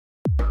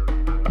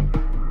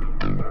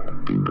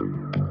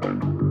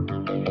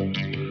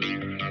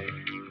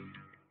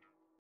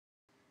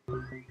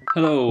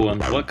Hello and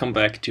welcome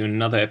back to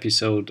another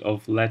episode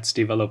of Let's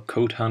Develop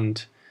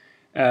CodeHunt.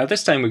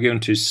 This time we're going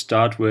to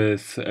start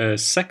with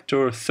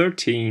Sector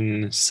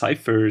 13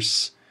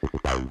 Cyphers,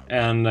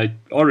 and I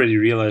already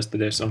realized that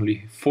there's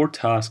only 4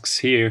 tasks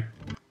here,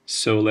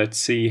 so let's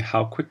see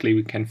how quickly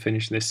we can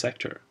finish this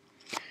sector.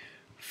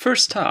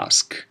 First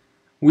task,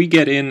 we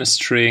get in a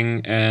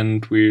string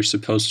and we're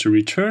supposed to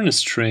return a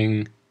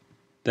string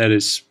that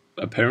is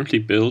apparently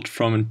built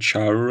from a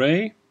char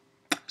array.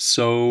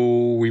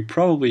 So we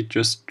probably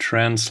just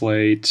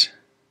translate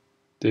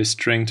this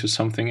string to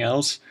something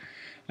else,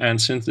 and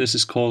since this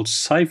is called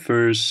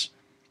Cyphers,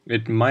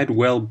 it might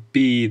well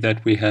be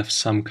that we have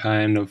some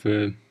kind of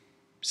a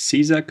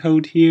CISA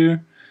code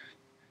here.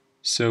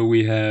 So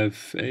we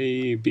have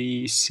A,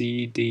 B,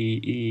 C, D,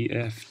 E,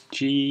 F,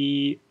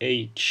 G,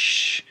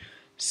 H,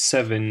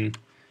 7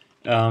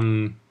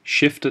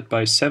 shifted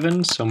by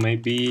 7, so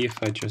maybe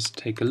if I just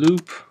take a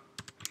loop,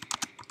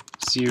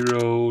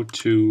 0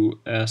 to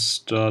s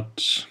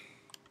dot,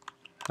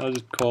 how's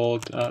it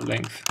called,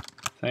 length,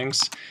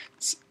 thanks,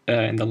 it's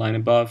in the line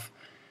above,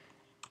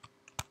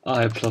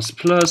 I++,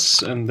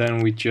 and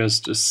then we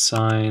just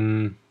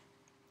assign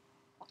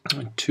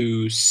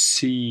to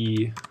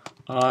C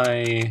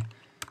I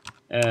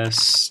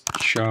s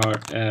char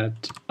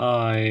at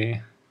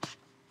I.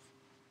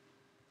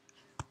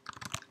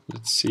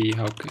 Let's see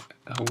how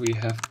we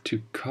have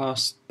to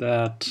cast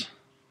that.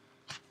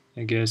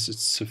 I guess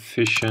it's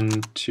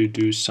sufficient to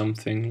do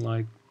something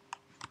like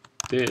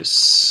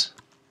this,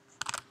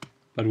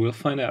 but we'll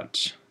find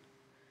out.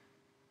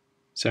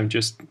 So I'm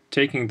just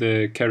taking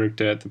the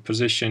character at the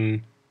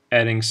position,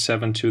 adding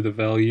 7 to the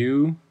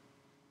value,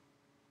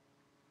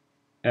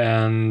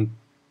 and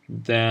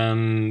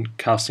then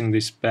casting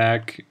this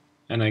back,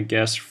 and I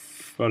guess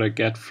what I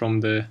get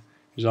from the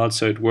result,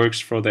 so it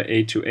works for the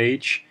A to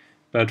H,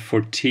 but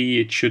for T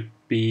it should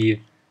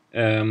be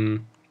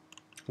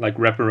like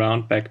wrap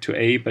around back to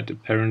A, but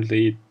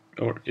apparently,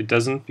 or it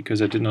doesn't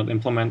because I did not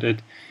implement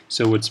it.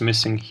 So what's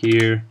missing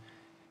here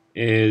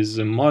is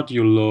a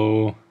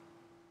modulo.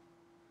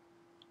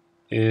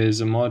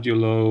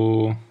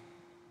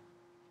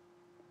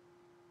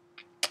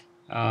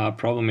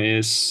 Problem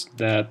is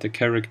that the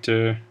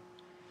character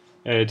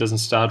doesn't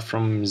start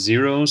from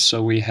 0,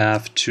 so we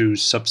have to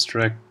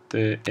subtract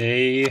the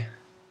A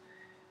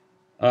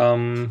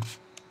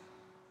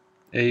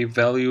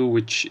value,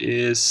 which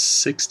is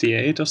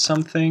 68 or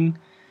something,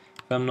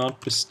 if I'm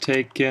not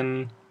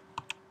mistaken.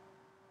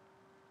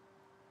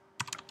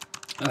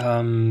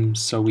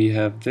 So we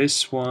have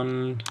this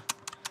one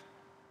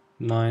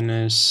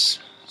minus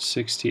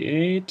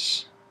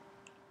 68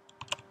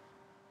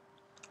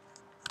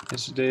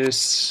 is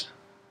this.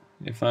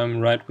 If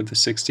I'm right with the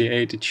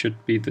 68, it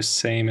should be the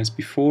same as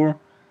before,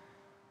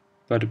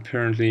 but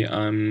apparently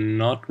I'm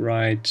not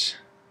right.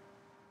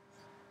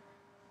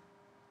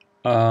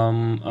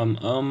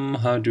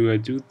 How do I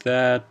do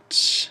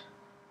that?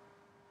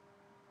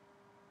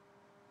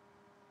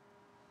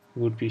 It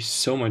would be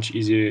so much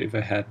easier if I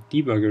had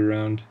debug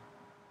around.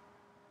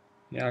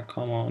 Yeah,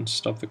 come on,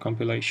 stop the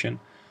compilation.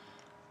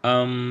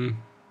 Let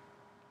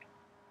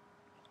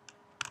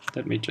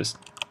me just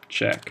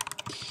check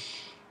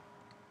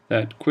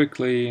that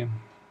quickly.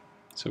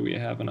 So we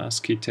have an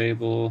ASCII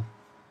table.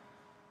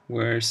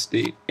 Where's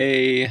the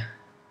A?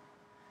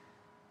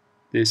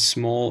 This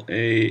small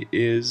a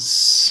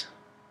is...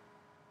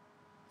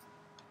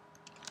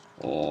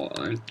 Oh,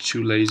 I'm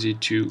too lazy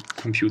to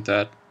compute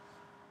that.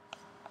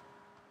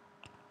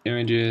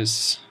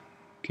 Images,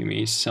 give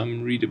me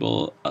some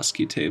readable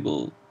ASCII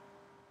table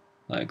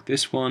like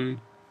this one.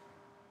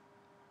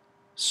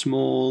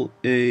 Small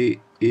a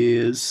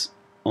is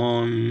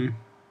on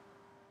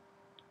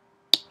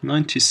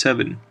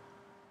 97.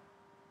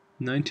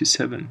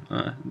 97.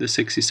 The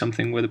 60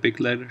 something were the big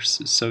letters,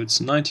 so it's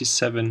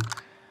 97.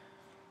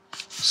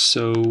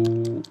 So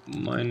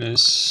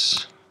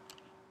minus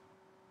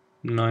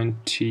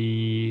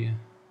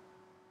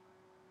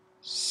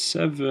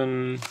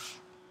 97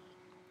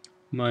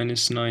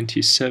 minus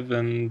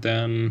 97,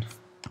 then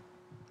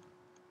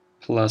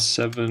plus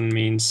 7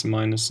 means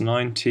minus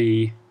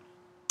 90.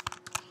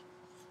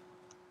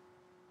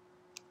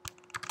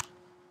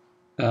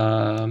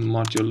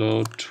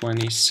 Modulo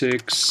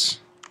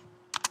 26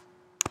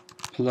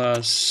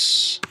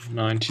 plus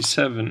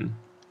 97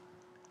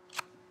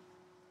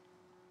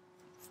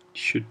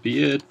 should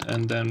be it,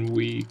 and then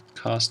we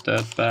cast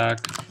that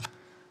back.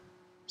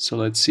 So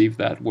let's see if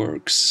that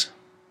works.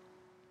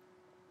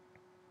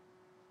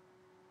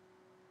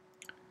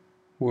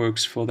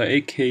 Works for the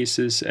A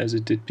cases as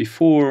it did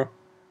before.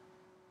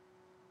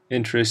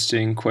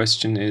 Interesting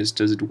question is,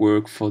 does it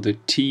work for the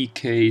T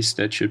case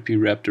that should be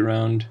wrapped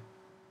around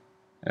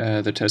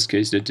the test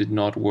case that did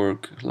not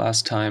work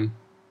last time,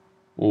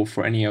 or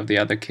for any of the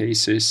other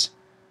cases?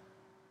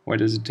 Why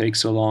does it take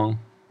so long?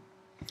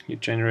 You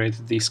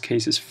generated these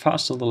cases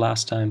faster the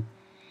last time.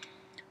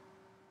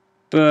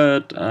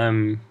 But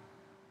I'm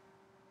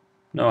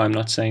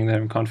not saying that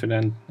I'm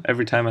confident.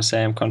 Every time I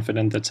say I'm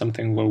confident that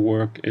something will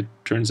work, it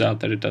turns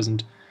out that it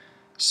doesn't.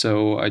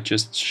 So I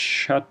just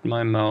shut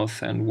my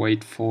mouth and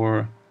wait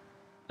for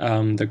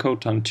the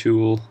CodeHunt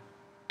tool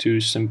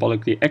to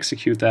symbolically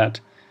execute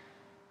that.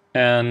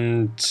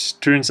 And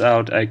turns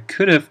out I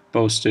could have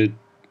boasted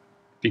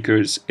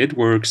because it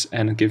works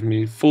and give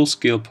me full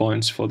skill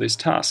points for this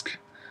task.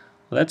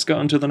 Let's go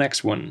on to the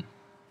next one.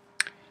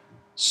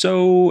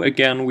 So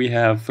again, we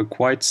have a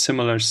quite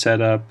similar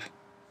setup.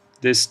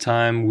 This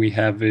time we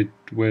have it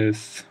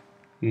with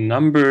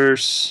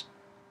numbers,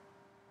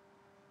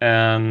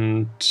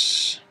 and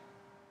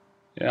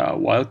yeah,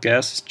 wild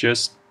guess,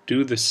 just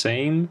do the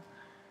same.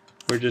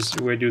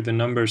 Where do the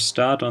numbers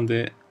start on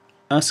the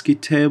ASCII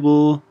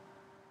table?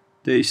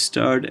 They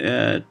start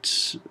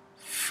at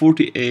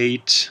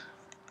 48.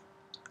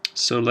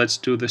 So let's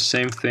do the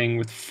same thing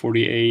with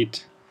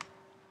 48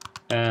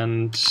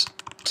 and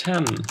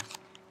 10,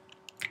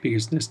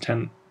 because there's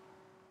 10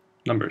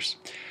 numbers.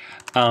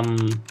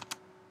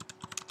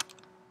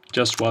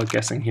 Just wild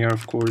guessing here,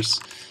 of course,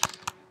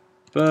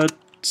 but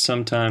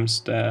sometimes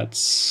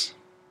that's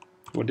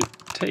what it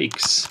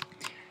takes.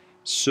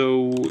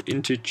 So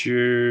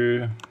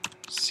integer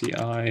ci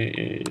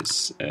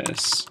is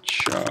s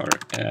char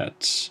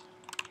at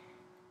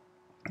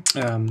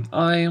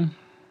I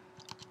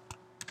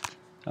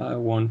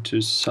want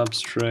to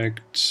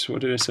subtract,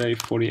 what did I say,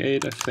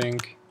 48 I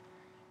think.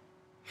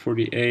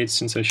 48,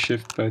 since I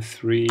shift by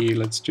 3,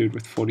 let's do it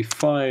with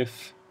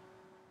 45.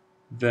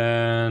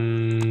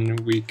 Then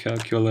we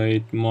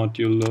calculate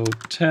modulo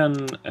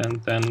 10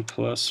 and then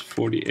plus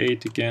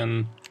 48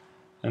 again,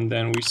 and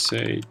then we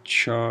say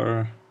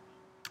char,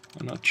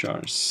 not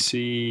char,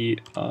 ci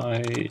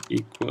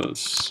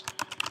equals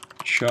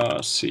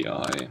char ci.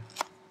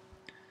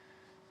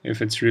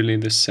 If it's really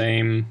the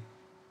same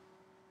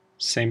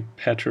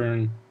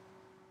pattern.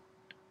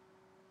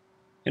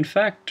 In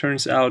fact,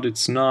 turns out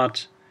it's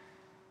not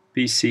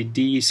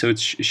BCD, so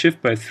it's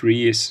shift by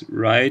 3 is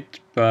right,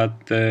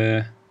 but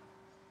the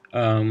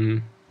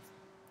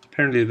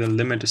apparently the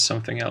limit is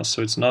something else,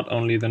 so it's not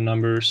only the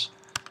numbers.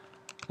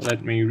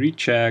 Let me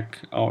recheck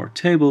our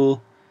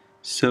table.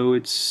 So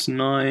it's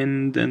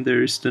 9, then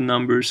there's the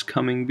numbers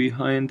coming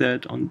behind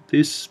that on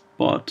this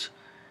spot.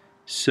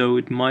 So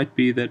it might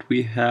be that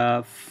we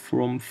have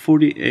from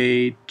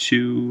 48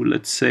 to,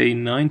 let's say,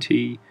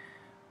 90,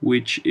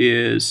 which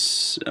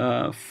is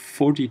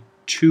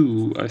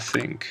 42, I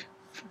think.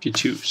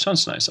 42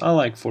 sounds nice. I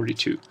like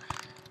 42.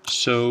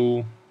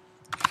 So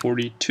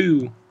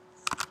 42.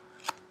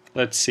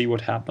 Let's see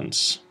what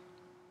happens.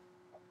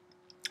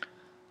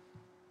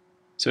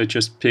 So I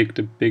just picked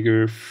a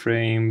bigger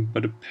frame,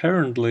 but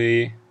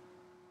apparently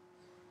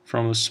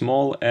from a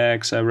small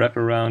x I wrap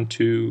around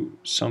to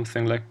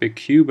something like big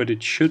Q, but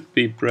it should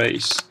be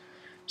brace.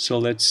 So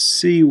let's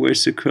see,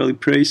 where's the curly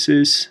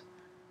braces?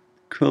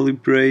 Curly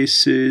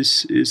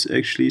braces is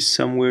actually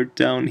somewhere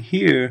down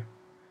here.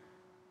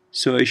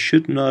 So I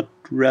should not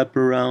wrap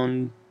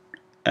around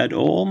at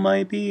all,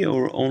 maybe,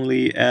 or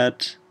only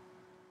at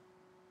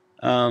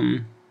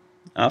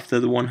after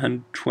the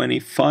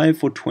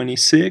 125 or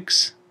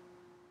 26.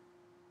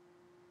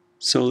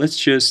 So let's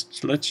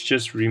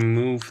just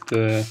remove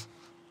the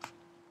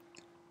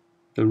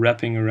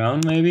wrapping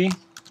around, maybe.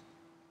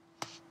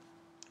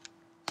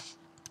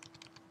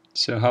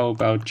 So how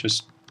about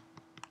just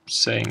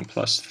saying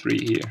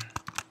 +3 here?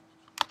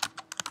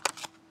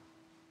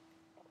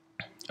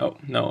 Oh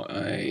no,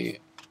 I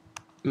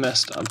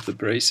messed up the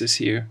braces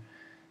here.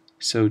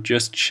 So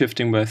just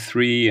shifting by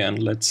 3,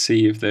 and let's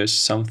see if there's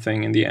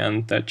something in the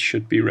end that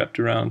should be wrapped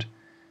around.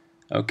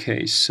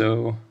 Okay,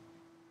 so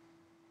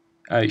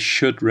I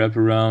should wrap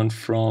around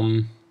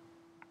from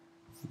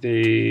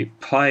the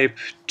pipe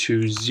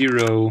to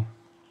 0,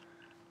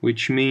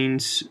 which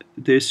means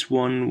this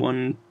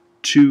 1,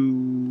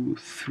 2,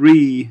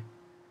 3.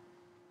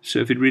 So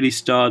if it really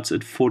starts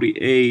at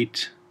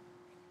 48,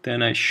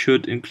 then I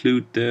should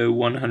include the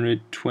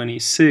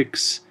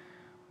 126,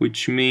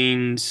 which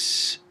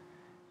means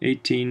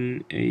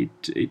 18,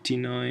 8,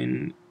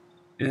 89,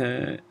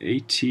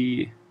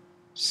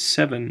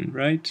 87,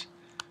 right?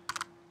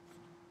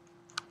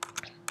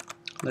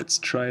 Let's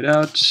try it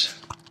out.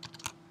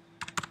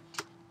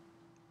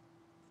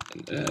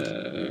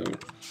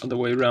 Other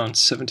way around,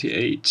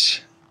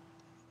 78.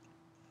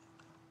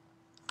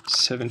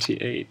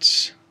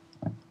 78.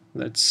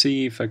 Let's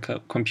see if I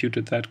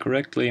computed that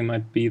correctly. It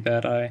might be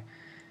that I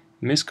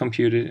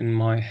miscomputed in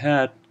my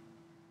head.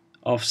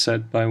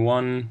 Offset by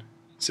 1.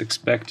 It's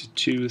expected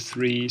 2,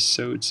 3,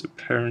 so it's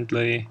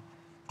apparently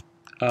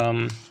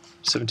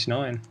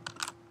 79.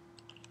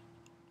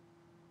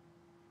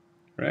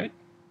 Right?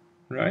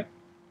 Right?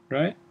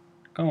 Right?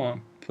 Come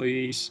on,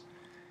 please.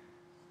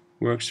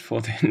 Works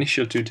for the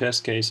initial 2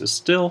 test cases.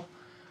 Still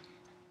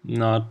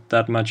not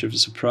that much of a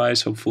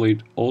surprise. Hopefully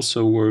it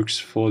also works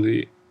for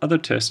the other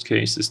test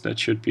cases that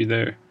should be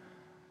there.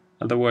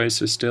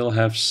 Otherwise I still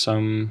have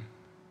some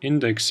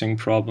indexing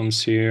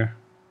problems here.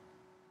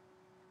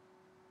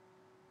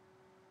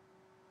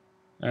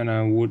 And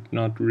I would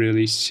not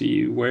really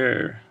see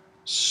where.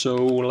 So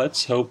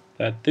let's hope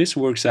that this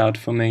works out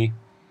for me.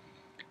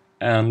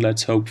 And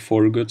let's hope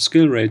for a good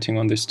skill rating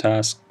on this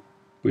task.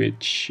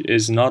 which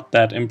is not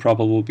that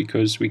improbable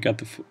because we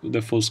got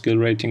the full skill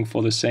rating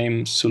for the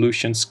same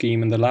solution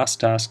scheme in the last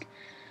task.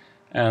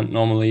 And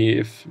normally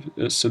if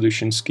a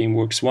solution scheme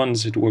works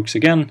once, it works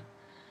again.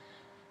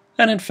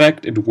 And in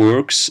fact it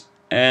works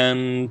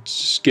and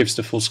gives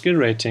the full skill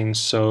rating,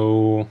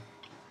 so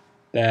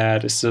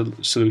that is the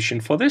solution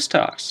for this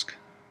task.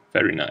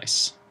 Very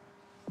nice.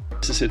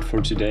 This is it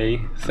for today.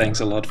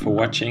 Thanks a lot for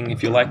watching.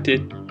 If you liked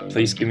it,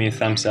 please give me a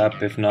thumbs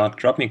up. If not,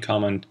 drop me a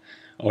comment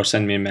or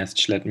send me a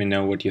message, let me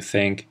know what you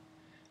think.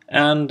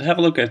 And have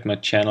a look at my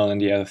channel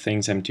and the other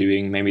things I'm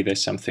doing. Maybe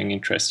there's something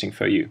interesting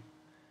for you.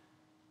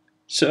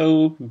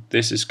 So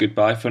this is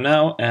goodbye for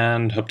now,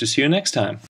 and hope to see you next time.